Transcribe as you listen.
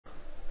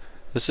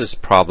This is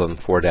problem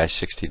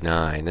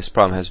 4-69. This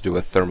problem has to do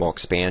with thermal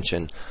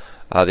expansion.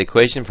 The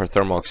equation for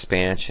thermal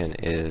expansion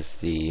is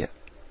the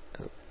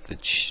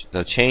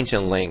change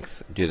in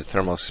length due to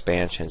thermal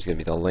expansion is going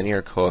to be the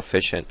linear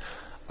coefficient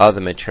of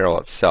the material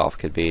itself.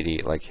 Could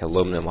be like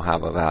aluminum will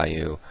have a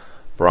value,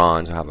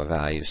 bronze will have a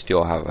value, steel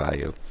will have a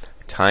value,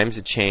 times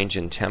the change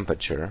in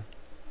temperature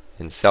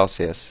in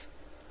Celsius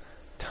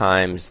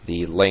times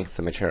the length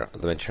the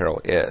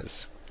material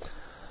is.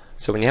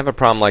 So when you have a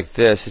problem like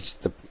this, it's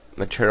the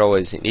material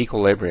is in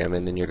equilibrium,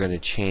 and then you're going to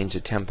change the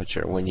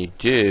temperature. When you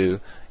do,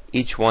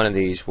 each one of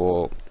these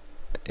will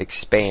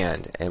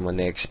expand, and when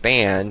they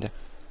expand,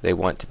 they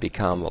want to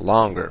become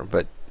longer,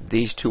 but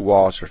these two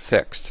walls are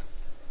fixed.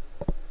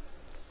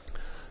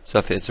 So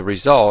if it's a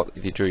result,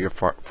 if you drew your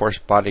force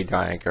body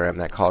diagram,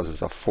 that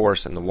causes a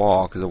force in the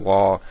wall, because the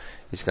wall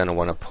is going to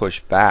want to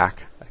push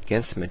back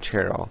against the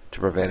material to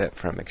prevent it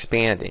from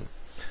expanding.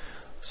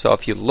 So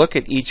if you look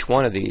at each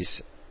one of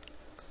these,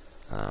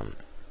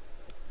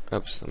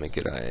 oops, let me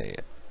get a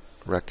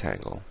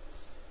rectangle.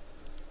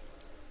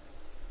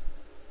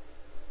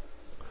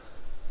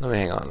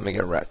 Let me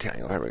get a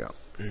rectangle. Here we go.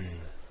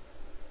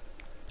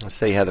 Let's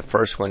say you have the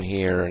first one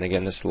here, and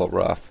again, this is a little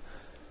rough.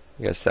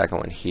 You got a second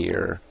one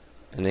here,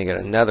 and then you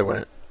got another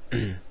one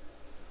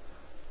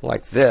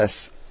like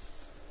this.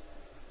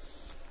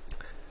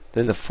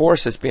 Then the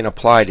force that's being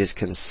applied is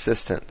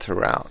consistent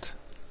throughout,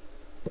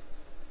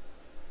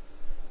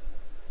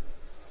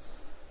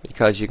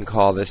 because you can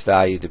call this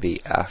value to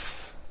be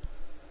F,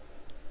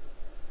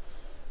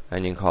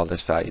 and you can call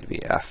this value to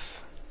be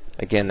F.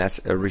 Again, that's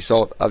a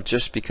result of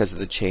just because of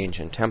the change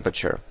in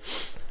temperature.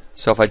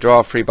 So if I draw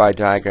a free body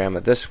diagram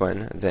of this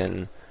one,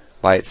 then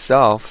by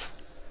itself,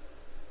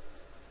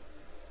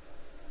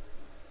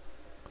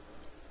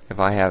 if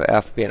I have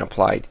F being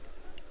applied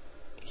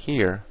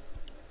here,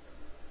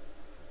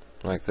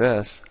 like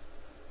this,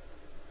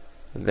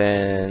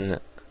 then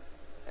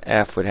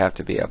F would have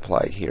to be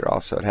applied here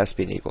also. It has to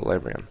be in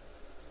equilibrium.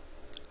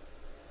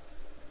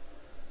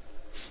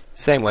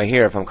 Same way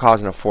here, if I'm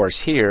causing a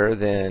force here,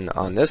 then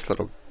on this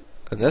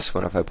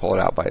one, if I pull it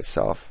out by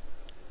itself,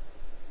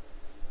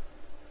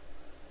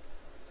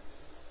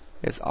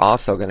 it's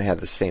also going to have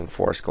the same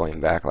force going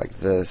back like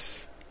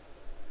this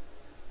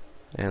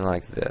and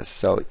like this.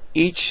 So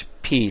each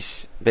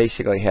piece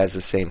basically has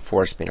the same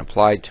force being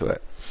applied to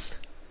it,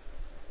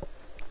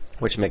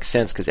 which makes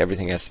sense because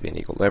everything has to be in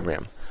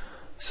equilibrium.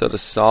 So to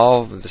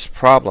solve this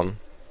problem,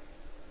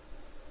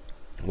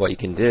 what you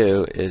can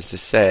do is to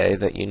say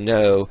that you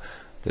know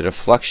the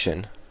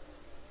deflection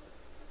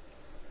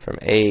from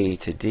A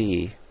to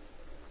D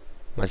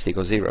must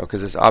equal 0,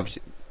 because this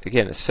object,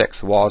 again, is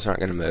fixed. The walls aren't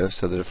going to move,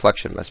 so the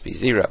deflection must be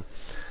 0.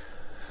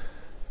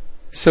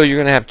 So you're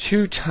going to have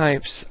two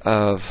types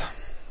of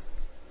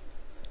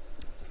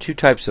how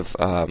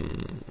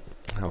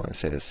do I want to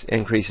say this,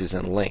 increases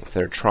in length.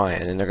 They're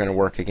trying, and they're going to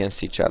work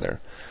against each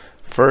other.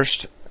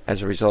 First,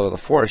 as a result of the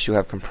force, you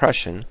have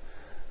compression.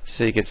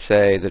 So you could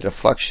say the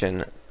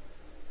deflection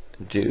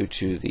due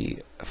to the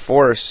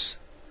force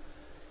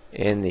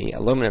in the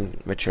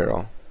aluminum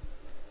material,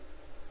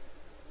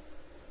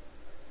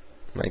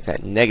 make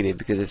that negative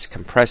because it's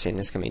compressing,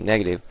 it's going to be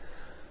negative,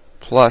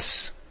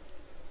 plus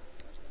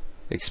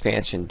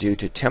expansion due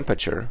to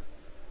temperature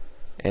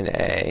in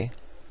A.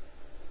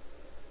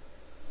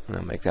 I'm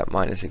going to make that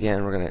minus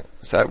again.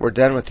 So we're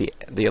done with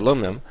the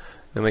aluminum.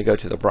 Then we go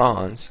to the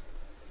bronze.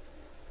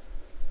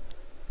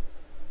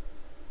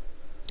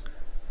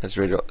 As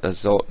a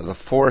result of the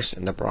force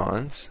in the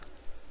bronze,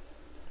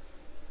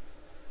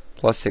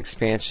 plus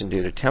expansion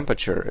due to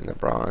temperature in the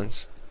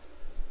bronze,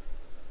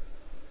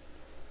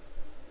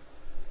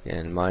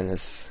 and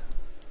minus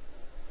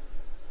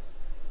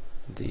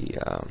the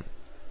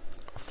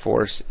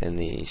force in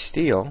the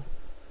steel,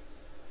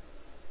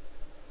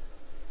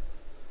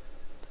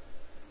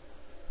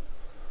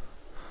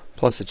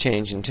 plus the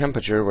change in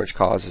temperature, which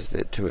causes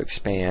it to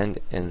expand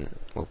and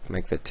will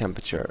make the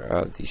temperature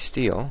of the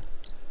steel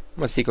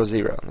must equal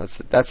 0.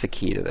 That's the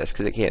key to this,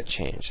 because it can't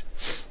change.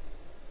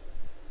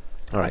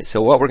 Alright,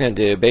 so what we're going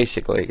to do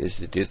basically is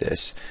to do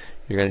this.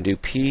 You're going to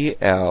do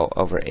PL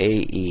over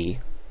AE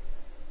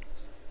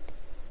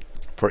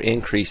for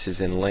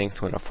increases in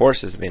length when a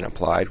force is being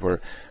applied,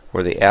 where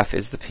the F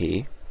is the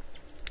P.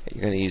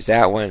 You're going to use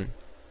that one,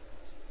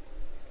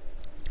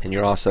 and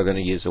you're also going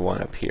to use the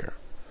one up here.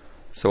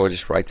 So we'll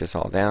just write this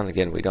all down.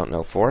 Again, we don't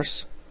know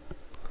force,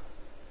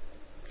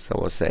 so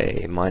we'll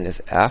say minus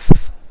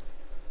F,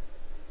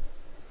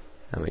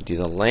 and we do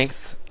the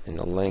length, and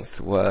the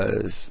length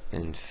was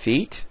in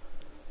feet,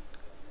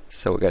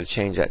 so we've got to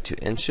change that to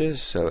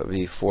inches, so it would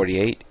be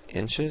 48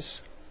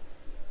 inches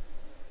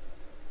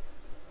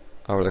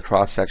over the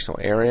cross-sectional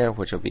area,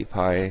 which will be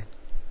pi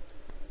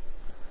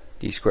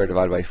d squared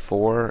divided by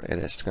 4,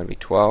 and it's going to be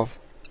 12.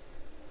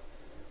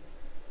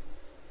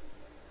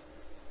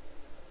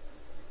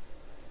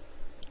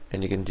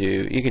 And you can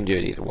do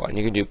it either one.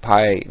 You can do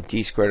pi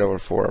d squared over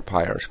 4 or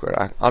pi r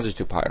squared. I'll just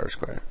do pi r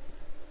squared.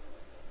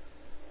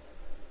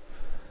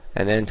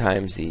 And then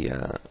times the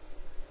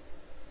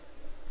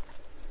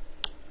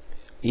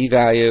E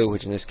value,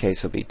 which in this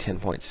case will be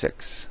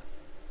 10.6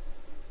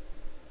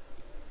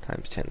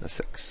 times 10 to the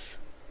 6.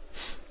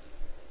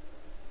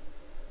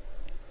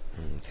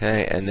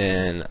 Okay, and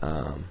then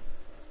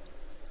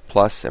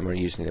plus, and we're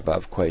using the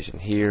above equation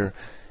here.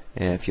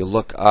 And if you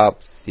look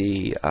up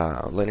the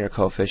linear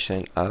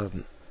coefficient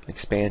of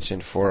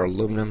expansion for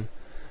aluminum,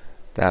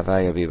 that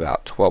value will be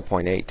about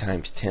 12.8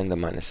 times 10 to the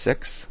minus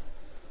 6.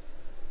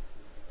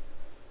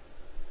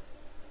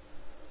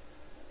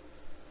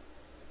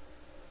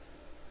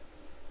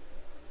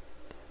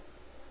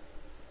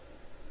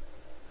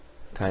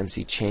 Times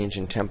the change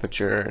in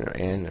temperature,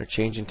 and our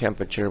change in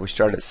temperature, we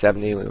started at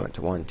 70, we went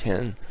to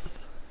 110.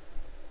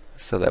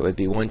 So that would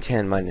be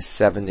 110 minus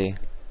 70.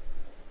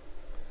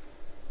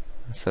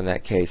 So in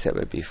that case, that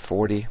would be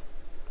 40.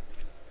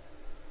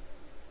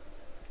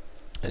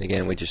 And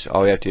again,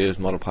 all we have to do is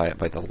multiply it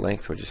by the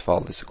length. We'll just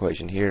follow this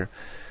equation here,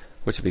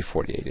 which will be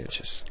 48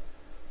 inches.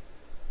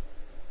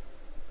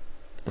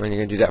 And you're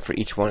going to do that for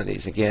each one of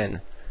these.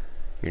 Again,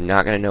 you're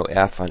not going to know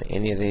F on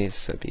any of these,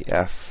 so it'd be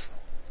F.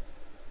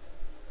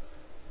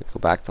 We go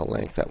back to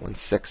length. That one's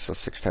 6, so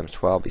 6 times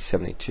 12 would be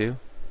 72.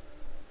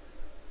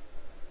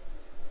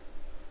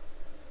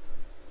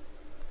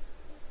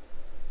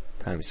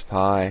 Times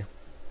pi.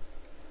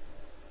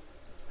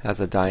 Has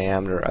a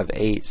diameter of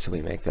 8, so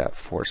we make that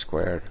 4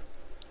 squared.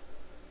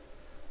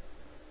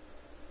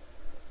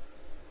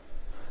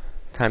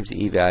 Times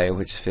the E value,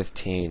 which is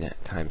 15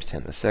 times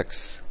 10 to the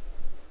 6.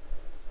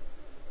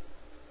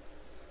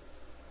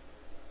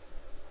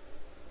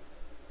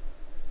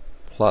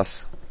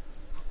 Plus,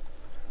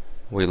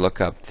 we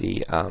look up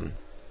the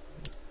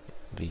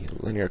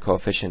linear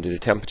coefficient due to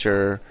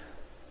temperature.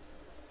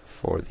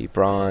 For the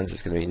bronze,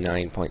 it's going to be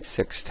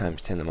 9.6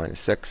 times 10 to the minus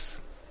 6.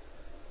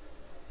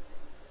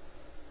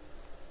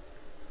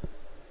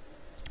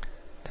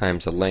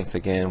 Times the length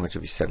again, which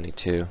will be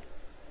 72.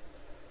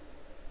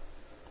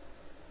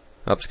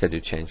 Oops, got to do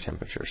change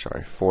temperature,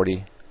 sorry.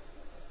 40.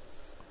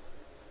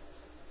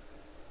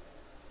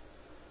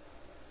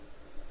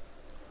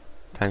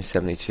 Times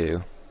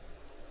 72.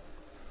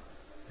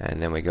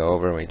 And then we go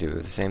over and we do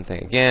the same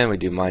thing again. We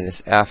do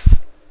minus F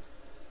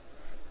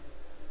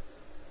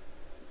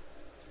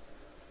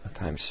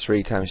times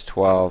 3 times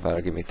 12.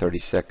 That'll give me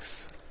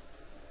 36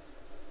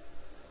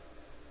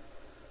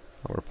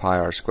 over pi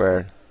r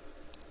squared.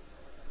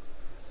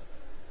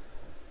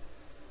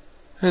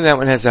 And that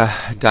one has a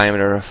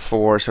diameter of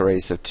 4, so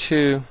radius of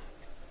 2.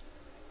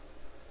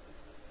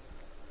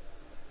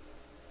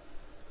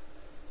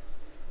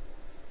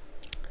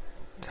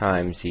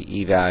 Times the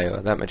E value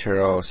of that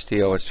material,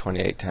 steel, is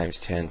 28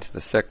 times 10 to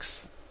the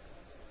 6.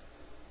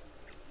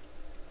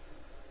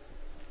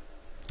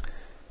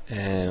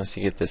 And once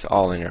you get this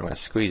all in here, I'm going to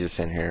squeeze this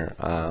in here.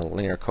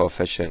 Linear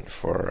coefficient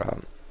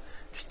for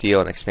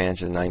steel and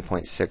expansion is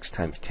 9.6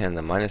 times 10 to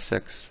the minus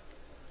 6.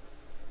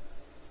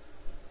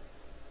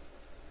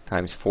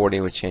 Times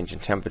 40 with change in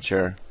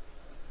temperature.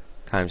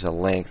 Times a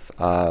length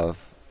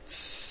of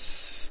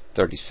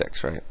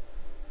 36, right?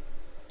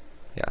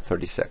 Yeah,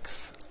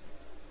 36.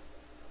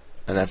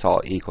 And that's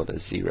all equal to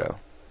 0.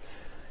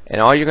 And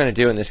all you're going to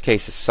do in this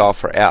case is solve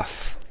for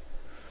F.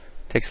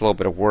 Takes a little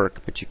bit of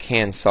work, but you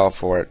can solve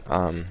for it.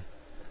 And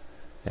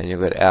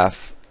you'll get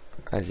F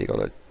as equal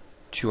to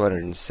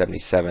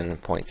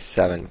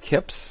 277.7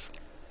 kips.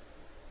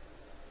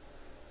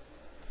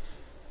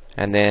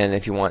 And then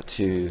if you want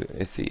to,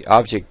 if the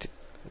object,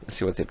 let's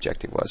see what the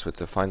objective was,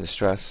 to find the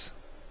stress.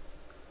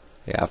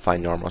 Yeah,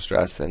 find normal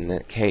stress. In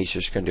that case,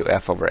 you're just going to do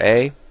F over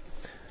A.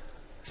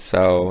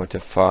 So to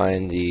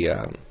find the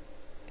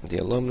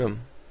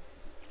aluminum,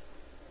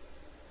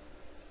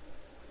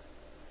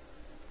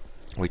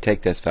 we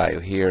take this value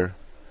here,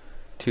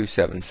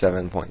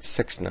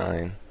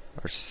 277.69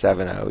 or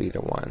 70, either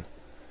one,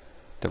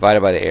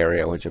 divided by the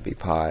area, which would be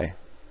pi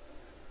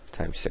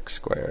times 6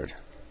 squared.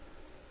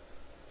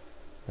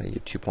 I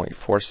get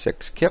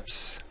 2.46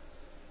 kips.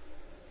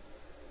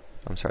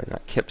 I'm sorry,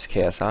 not kips,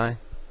 KSI.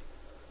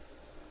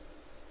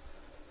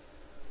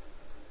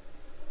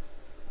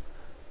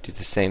 Do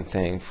the same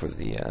thing for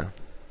the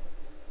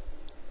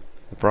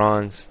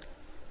bronze.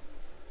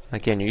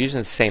 Again, you're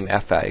using the same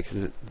F value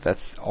because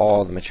that's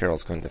all the material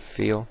is going to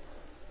feel.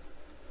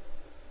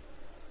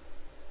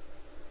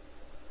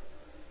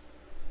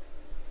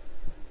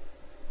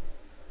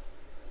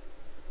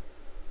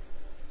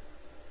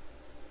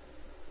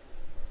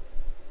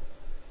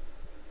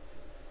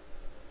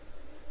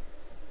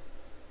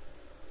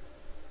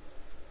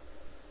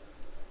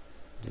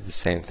 Do the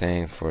same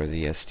thing for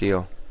the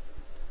steel.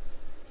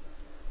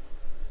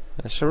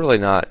 It's really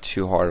not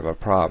too hard of a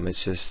problem.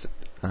 It's just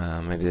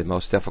maybe the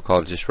most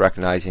difficult is just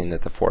recognizing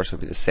that the force will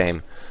be the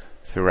same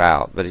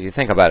throughout. But if you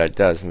think about it, it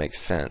does make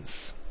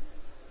sense.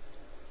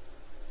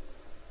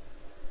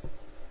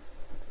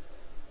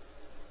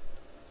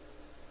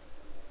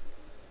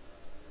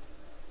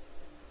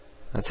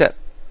 That's it.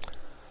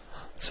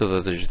 So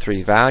those are your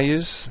three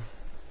values.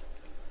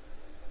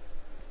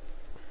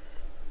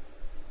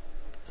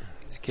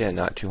 Again,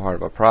 not too hard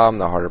of a problem.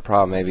 The harder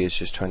problem maybe is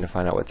just trying to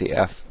find out what the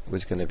F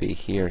was going to be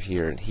here,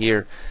 here, and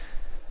here.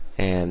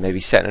 and maybe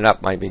setting it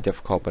up might be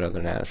difficult, but other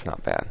than that, it's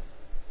not bad.